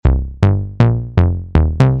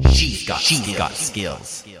got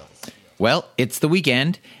skills. Well, it's the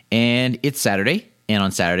weekend, and it's Saturday, and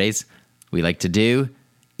on Saturdays, we like to do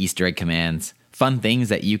Easter egg commands, fun things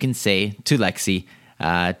that you can say to Lexi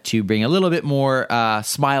to bring a little bit more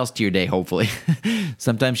smiles to your day, hopefully.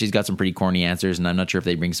 Sometimes she's got some pretty corny answers, and I'm not sure if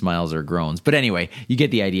they bring smiles or groans. But anyway, you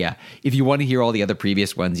get the idea. If you want to hear all the other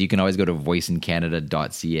previous ones, you can always go to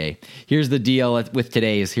voiceincanada.ca. Here's the deal with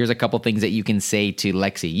today's. Here's a couple things that you can say to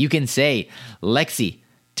Lexi. You can say, Lexi,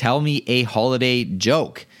 tell me a holiday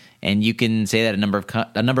joke. And you can say that a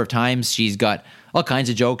number of times. She's got all kinds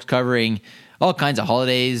of jokes covering all kinds of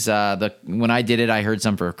holidays. When I did it, I heard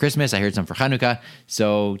some for Christmas. I heard some for Hanukkah.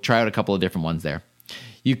 So try out a couple of different ones there.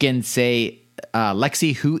 You can say,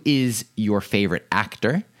 Lexi, who is your favorite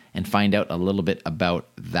actor? And find out a little bit about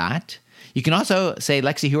that. You can also say,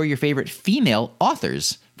 Lexi, who are your favorite female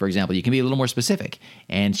authors? For example, you can be a little more specific.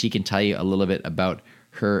 And she can tell you a little bit about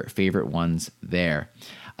her favorite ones there.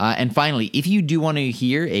 And finally, if you do want to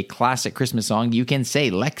hear a classic Christmas song, you can say,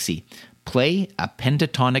 Lexi, play a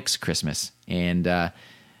Pentatonix Christmas, and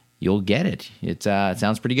you'll get it. It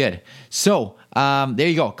sounds pretty good. So there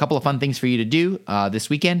you go. A couple of fun things for you to do this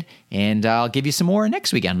weekend, and I'll give you some more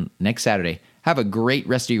next weekend, next Saturday. Have a great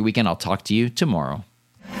rest of your weekend. I'll talk to you tomorrow.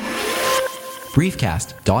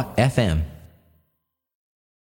 Briefcast.fm